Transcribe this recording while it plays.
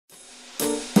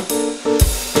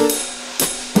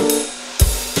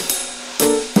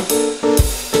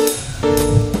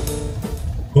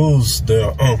Who's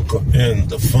their uncle in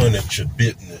the furniture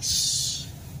business?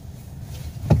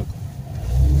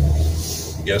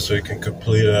 Guess we can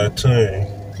complete our turn.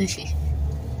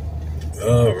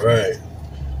 All right.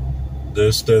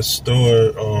 There's that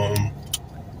store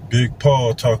Big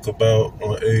Paul talk about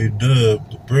on A-Dub,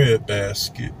 the bread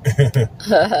basket.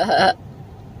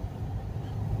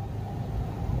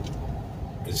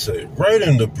 It say, right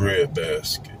in the bread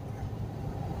basket.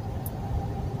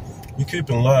 We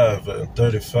keeping live at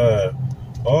 35.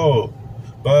 Oh,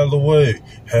 by the way,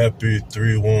 happy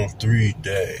 313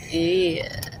 day.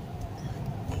 Yeah.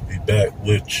 We'll be back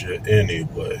with you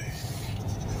anyway.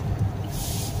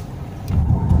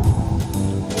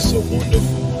 It's a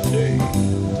wonderful day.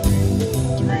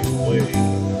 313 way.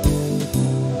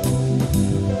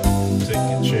 Take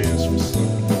a chance with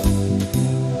something.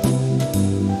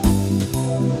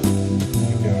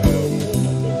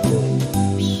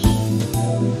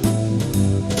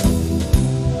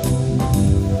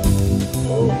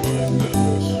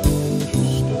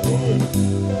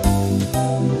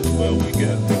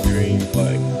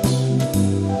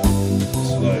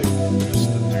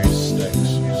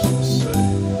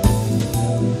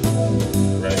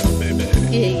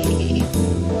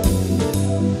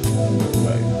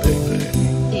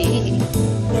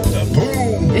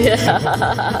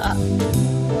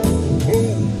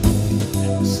 Boom.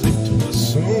 Sleep to us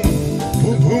soon.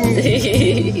 Boom, boom.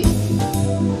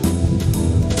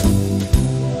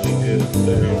 Get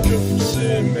down,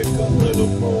 Jefferson, make a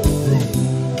little more room.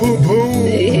 Boom, boom.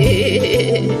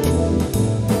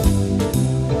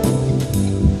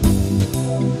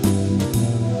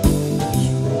 This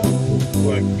road look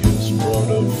like it's brought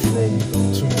up from the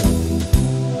tomb.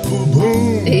 Boom, boom.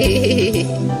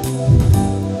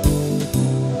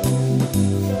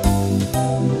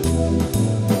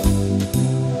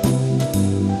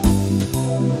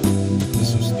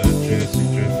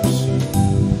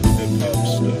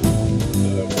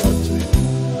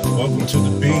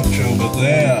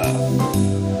 There.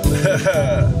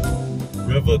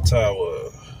 River Tower.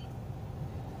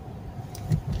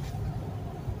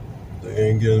 They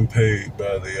ain't getting paid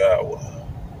by the hour.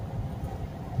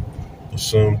 But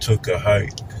some took a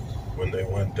hike when they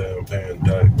went down Van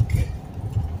Dyke.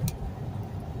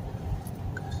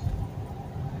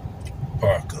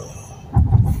 Parker.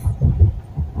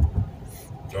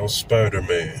 No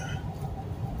Spider-Man.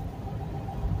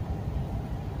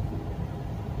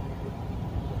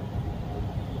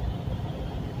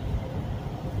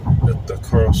 At the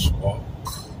crosswalk,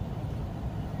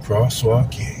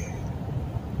 yeah.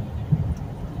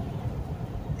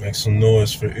 Make some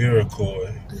noise for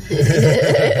Iroquois.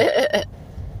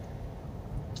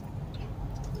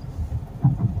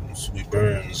 As we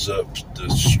burns up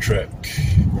this track,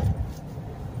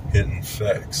 hidden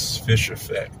facts, Fisher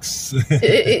facts.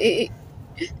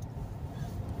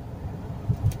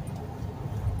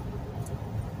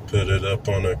 Put it up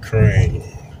on a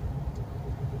crane.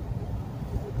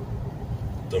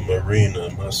 The marina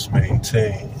must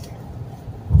maintain.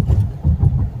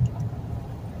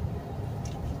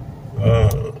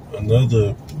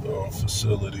 Another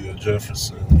facility of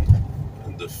Jefferson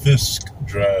in the Fisk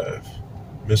Drive,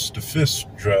 Mr. Fisk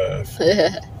Drive.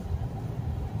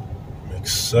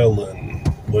 McSellin,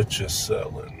 what you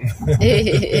selling?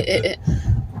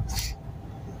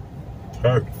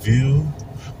 Parkview,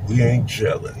 we ain't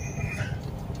gelling.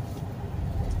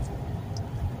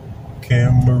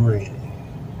 Cam Marine.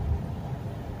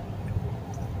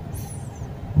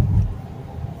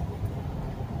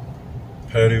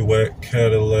 Paddywhack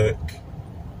Cadillac,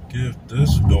 give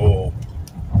this dog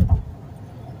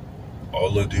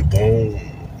all of the bone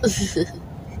he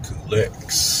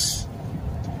collects.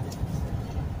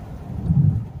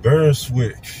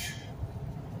 Burswick,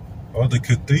 or the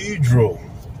Cathedral,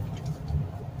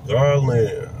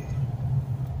 Garland,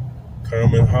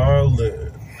 Carmen Harlan.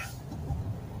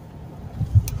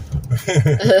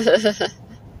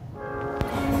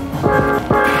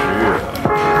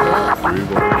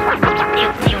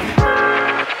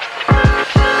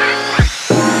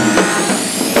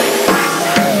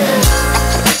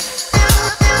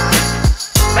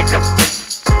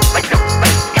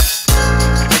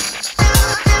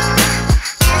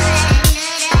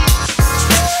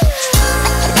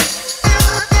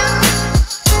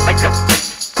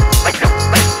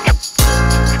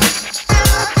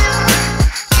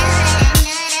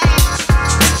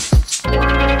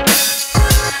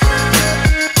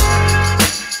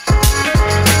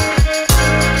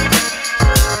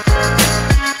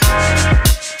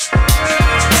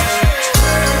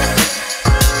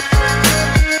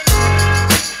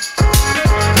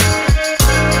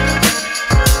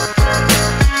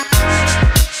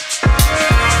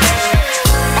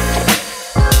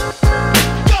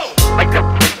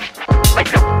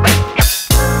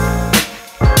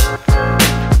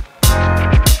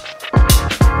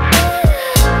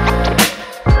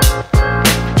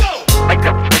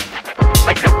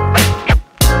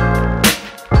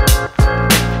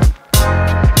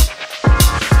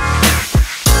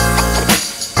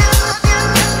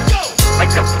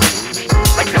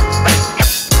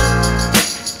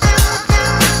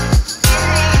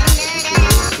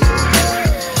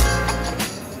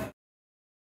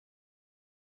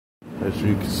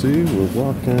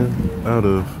 walking out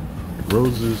of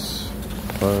Rose's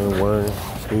Fine Wine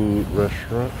Food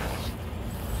Restaurant.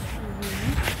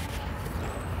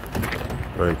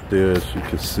 Right there, as you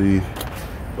can see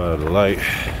by the light.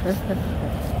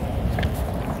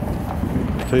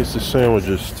 Tasty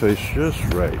sandwiches taste just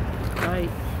right. Right.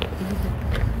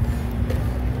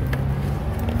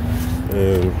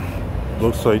 And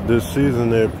looks like this season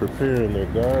they're preparing their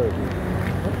garden.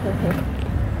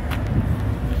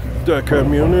 The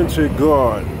community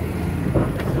garden.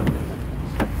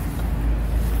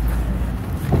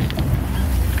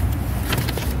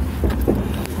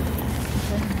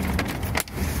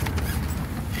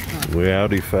 We're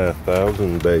Audi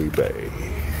 5000, baby.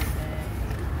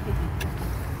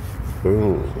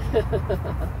 Boom.